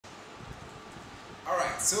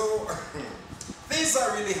So things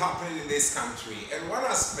are really happening in this country, and one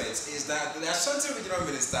aspect is that the Ashanti Regional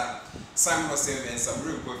Minister, Osei-Mensah, I'm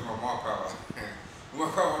really going from more power. More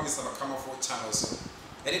power is on the camera for channels.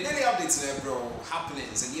 And the daily updates, bro,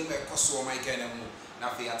 happenings, and you may cost so my kind of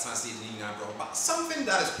but something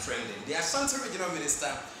that is trending. The Ashanti Regional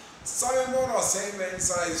Minister,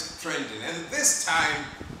 Osei-Mensah, is trending, and this time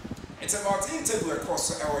it's about interview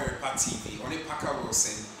across our TV on a Parker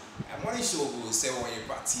Wilson. And one show will say on your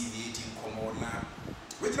TV 18 come now.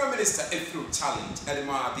 Regional Minister through challenge at the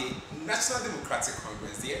National Democratic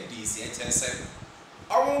Congress, the NDC, and said,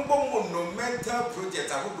 I won't no mental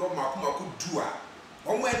project I would go Makumaku Dua.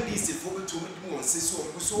 On NDC for 2 months, so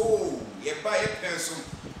you buy a person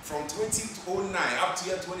from 2009 up to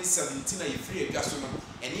year 2017, and you free a person,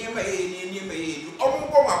 and you may,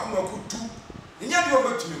 Makumaku do. In fact,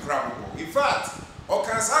 or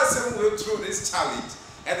can I way through this challenge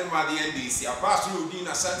at the NDC? I passed through being a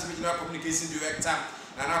Ashanti Regional Communication Director,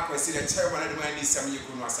 and I consider chairman of the NDC,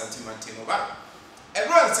 Ashanti Mantino. But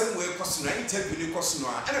everyone same way, Cosuna, interview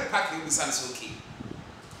Cosuna, and a packet with Sans okay.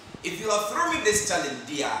 If you are throwing this challenge,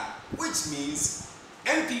 dear, which means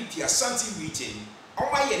NPP Ashanti region,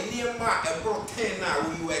 on my near mark, a broad 10 now,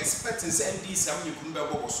 we were expecting NDC, you couldn't be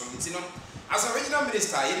able to. As a regional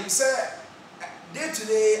minister, you say,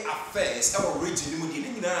 day-to-day affairs, our region, and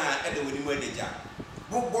the winning manager.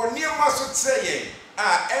 But near was saying,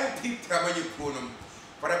 MP Pramanyu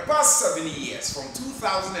for the past 7 years, from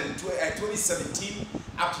 2017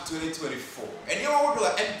 up to 2024. And you all do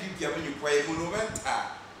MP Pramanyu monument.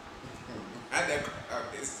 And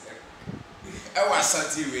our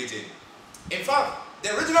Ashanti region. In fact, the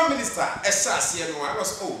regional minister, Ashanti,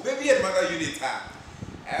 was baby and mother unit.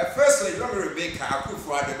 Firstly, let me Rebecca, I could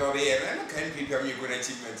for the baby, and I can't prepare me good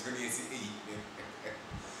achievements when you see.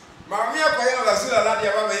 Mamma,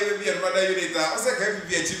 baby and mother unit, I also can't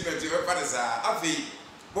be achievement to your father's. I think,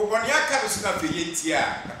 but when you come to not be in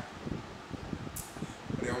here,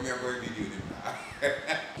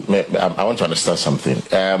 I want to understand something.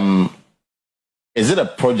 Is it a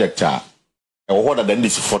project? Or what than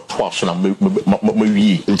this for 12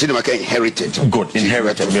 inherited. Good,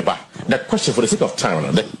 inherited. That question, for the sake of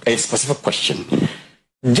time, a specific question.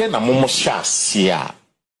 Jenna Momosha Sia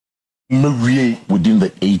Marie within the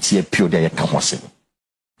 8-year period.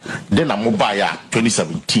 Then I'm mobile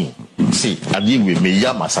 2017. See, I deal with me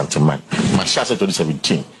Yama Santaman. My Shasa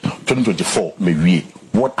 2017, 2024, Marie.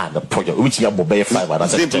 What are the projects? Which you have 5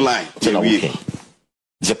 zip line.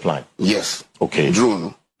 Zip line. Yes. Okay.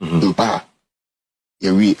 Drone.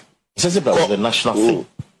 It's the national thing.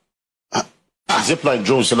 Zipline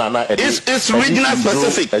drones it's regional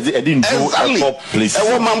specific. Exactly. Is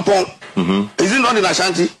it not in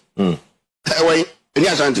Ashanti? In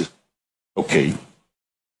Ashanti. Okay.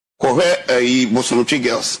 Muslim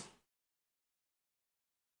girls.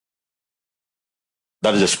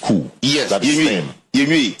 That is a school. Yes. That is same.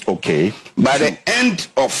 Okay. By the end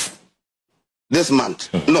of this month,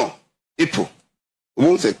 no, April,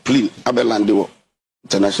 won't say clean Abelande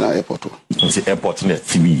International Airport. It's the airport in the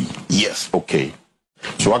TV. Yes. Okay.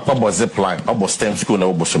 So what about zip line? What about STEM school?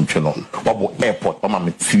 What about some channel? What about airport? What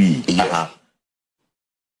about TV? Yeah.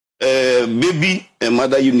 Baby and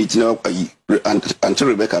mother unit now until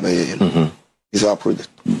Rebecca is our project.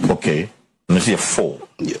 Okay. And it's a 4.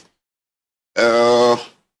 Yeah.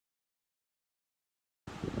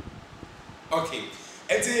 Okay.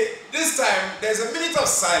 And this time there's a minute of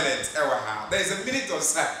silence. There's a minute of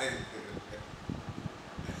silence.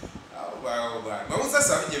 Well, I was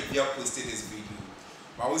saying you posted this video.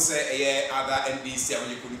 I will say other NBC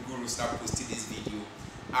when you could gurus now posted this video.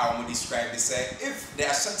 I will describe this. If the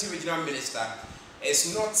Ashanti Regional Minister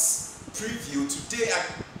is not preview today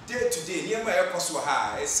near my airport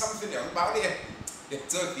it's something else about it.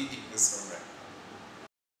 It's a video somewhere.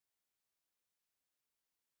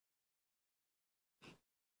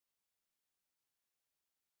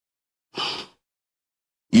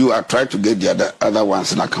 You are trying to get the other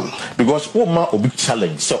ones in account. Because woman will be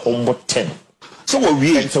challenged, so almost 10. So what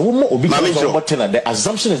we and so woman will be challenged almost 10, and the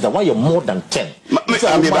assumption is that why you're more than 10.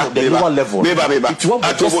 The lower level. If you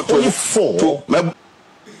want to only 4.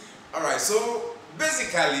 Alright, so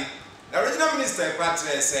basically, the regional minister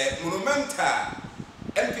Patrick said, Monumenta,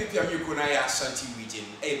 MPP Amukunaya Ashanti region,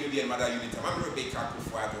 baby and mother unit, I'm Rebecca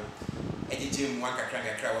Kufuado, and Jim Wanka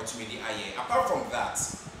Kranka to me the IE. Apart from that,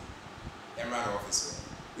 Emran officer.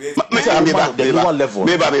 The lower level.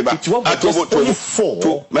 If you want to only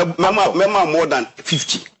 4. Mama more than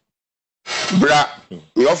 50. Bra,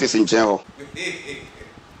 my office in jail.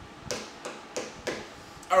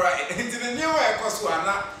 Alright, into the new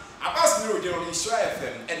Ekoswana, Abbas Miro General Minister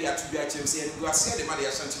FM, Eddie Atubia Chemsi, and Guasia, the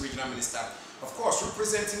Ashanti Regional Minister, of course,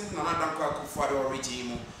 representing Nana Danko Kufado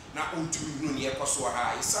regime, now unto Nunia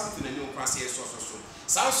Kosoha, is something a new Crancy so.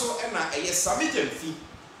 Sanso, and a Samijan fee.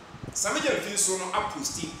 Samijan fee so no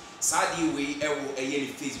upusti, Sadi way, a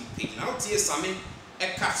yearly Facebook page. Now, tear Sami, a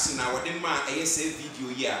caption now, what in my ASA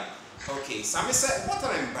video here. Okay, Sami said, what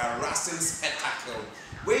an embarrassing spectacle.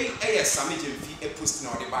 Way a Samijan fee a post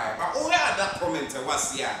now the buyer, but all that comment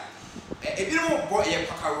was here. A bit more boy a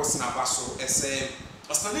Pakaros Nabaso, as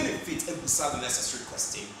a standing fit a the necessary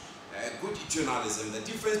question. Good journalism. The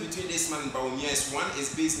difference between this man and Baumia is one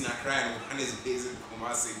is based in Accra and one is based in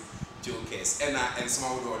Kumasi Jokers and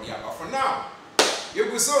some other. But for now, you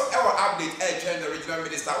will so our update the regional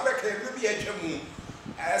minister. Maybe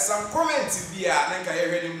some comments be a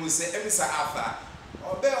say Emisa Alpha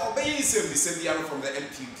obey from the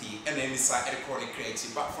NPP and Emisa Electronic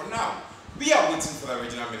Creative. But for now, we are waiting for the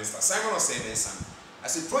regional minister. Simon Osei-Mensah.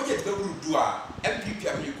 As a project we will do NPP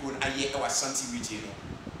American and yet our Ashanti Regional.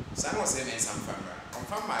 Simon Osei-Mensah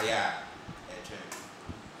confirm my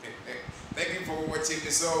Thank you for watching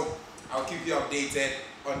the show. I'll keep you updated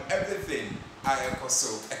on everything I have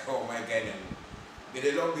also. Oh my God. May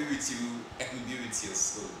the Lord be with you and be with your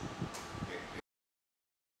soul.